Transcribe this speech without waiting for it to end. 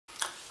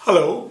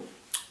Hello,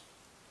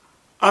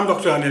 I'm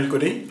Dr. Anil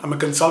Gudi. I'm a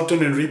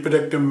consultant in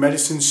reproductive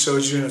medicine,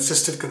 surgery and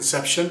assisted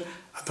conception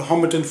at the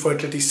Homerton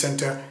Fertility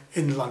Centre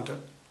in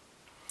London.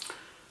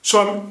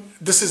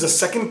 This is a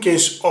second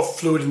case of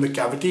fluid in the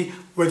cavity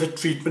where the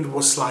treatment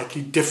was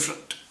slightly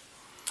different.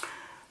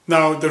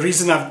 Now, the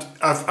reason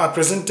I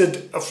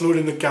presented a fluid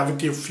in the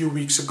cavity a few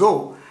weeks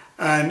ago,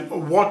 and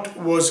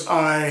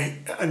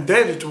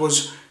there it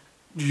was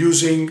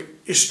using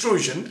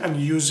estrogen and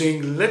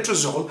using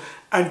letrozole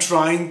and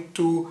trying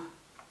to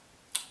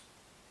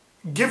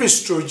give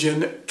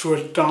estrogen through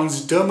a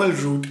transdermal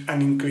route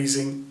and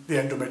increasing the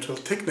endometrial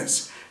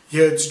thickness.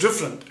 Here it's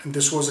different, and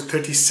this was a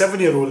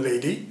 37-year-old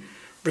lady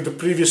with a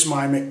previous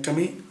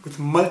myomectomy with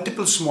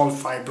multiple small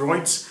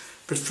fibroids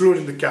with fluid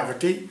in the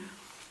cavity.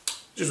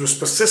 It was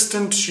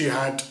persistent. She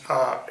had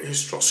a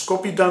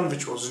hysteroscopy done,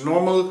 which was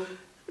normal.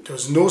 There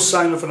was no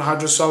sign of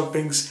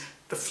hydrosalpinx.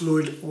 The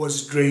fluid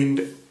was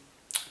drained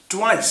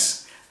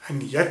twice,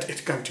 and yet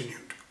it continued.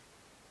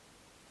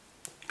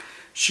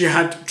 She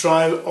had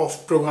trial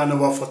of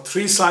Proganova for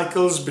 3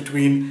 cycles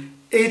between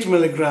 8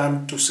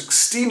 mg to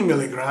 16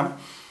 mg,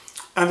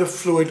 and the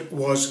fluid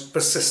was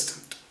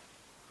persistent.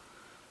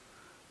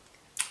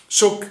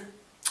 So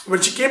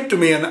when she came to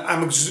me, and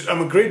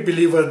I'm a great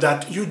believer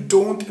that you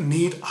don't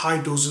need high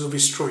doses of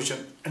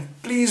estrogen, and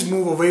please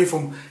move away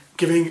from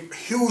giving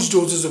huge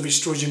doses of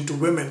estrogen to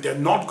women. They're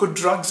not good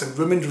drugs, and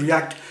women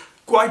react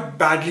quite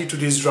badly to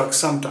these drugs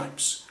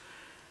sometimes.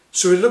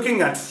 So we're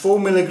looking at 4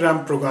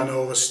 mg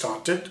Proganova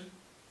started.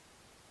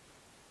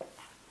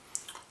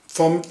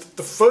 From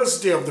the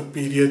first day of the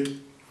period,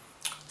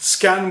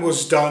 scan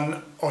was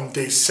done on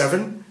day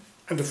 7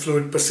 and the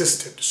fluid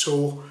persisted.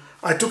 So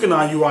I took an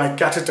IUI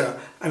catheter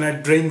and I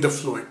drained the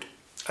fluid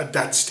at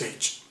that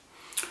stage.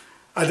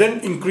 I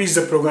then increased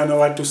the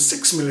Proganova to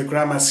 6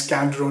 mg as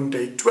scanned on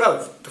day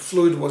 12. The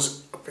fluid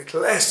was a bit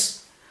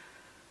less.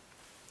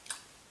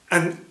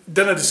 And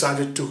then I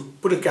decided to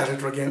put a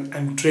catheter again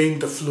and drain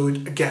the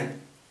fluid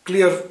again.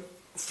 Clear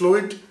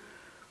fluid.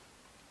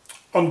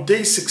 On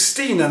day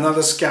 16,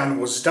 another scan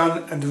was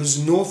done and there was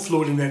no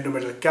fluid in the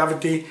endometrial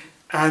cavity,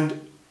 and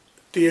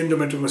the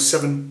endometrium was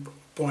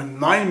 7.9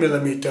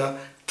 mm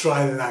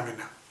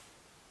trilaminar.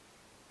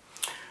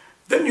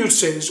 Then you'd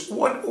say this,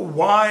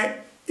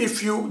 why,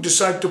 if you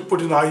decide to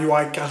put an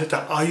IUI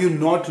catheter, are you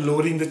not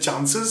lowering the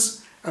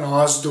chances? And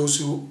I'll ask those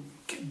who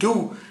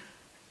do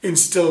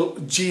instill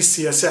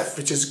GCSF,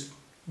 which is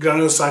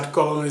granulocyte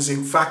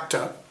colonizing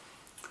factor,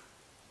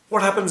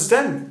 what happens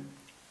then?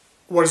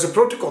 What is the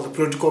protocol? The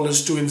protocol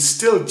is to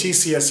instill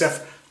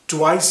GCSF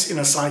twice in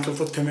a cycle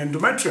for thin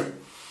endometrium.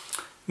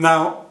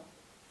 Now,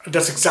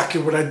 that's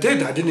exactly what I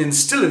did. I didn't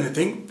instill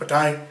anything, but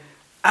I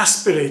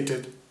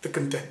aspirated the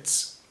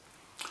contents.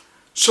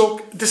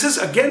 So this is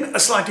again a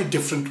slightly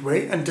different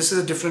way, and this is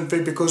a different way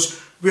because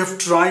we have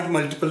tried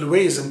multiple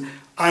ways, and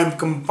I am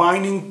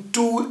combining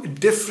two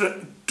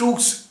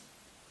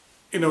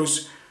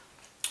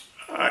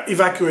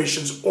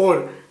evacuations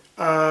or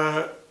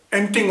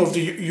emptying of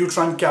the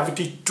uterine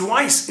cavity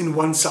twice in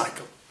one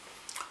cycle.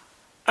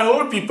 And a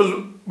lot of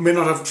people may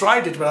not have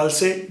tried it, but I'll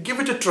say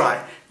give it a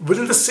try.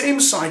 Within the same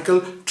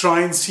cycle,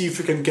 try and see if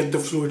you can get the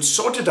fluid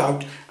sorted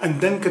out and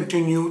then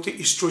continue the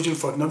estrogen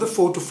for another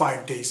 4 to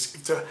 5 days.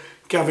 If the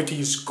cavity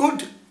is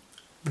good,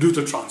 do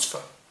the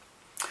transfer.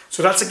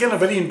 So that's again a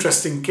very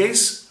interesting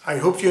case. I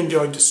hope you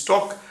enjoyed this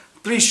talk.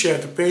 Please share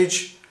the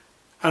page,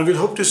 and we'll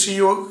hope to see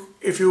you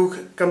if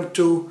you come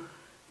to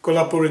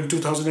Kolhapur in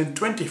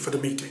 2020 for the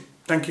meeting.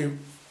 Thank you.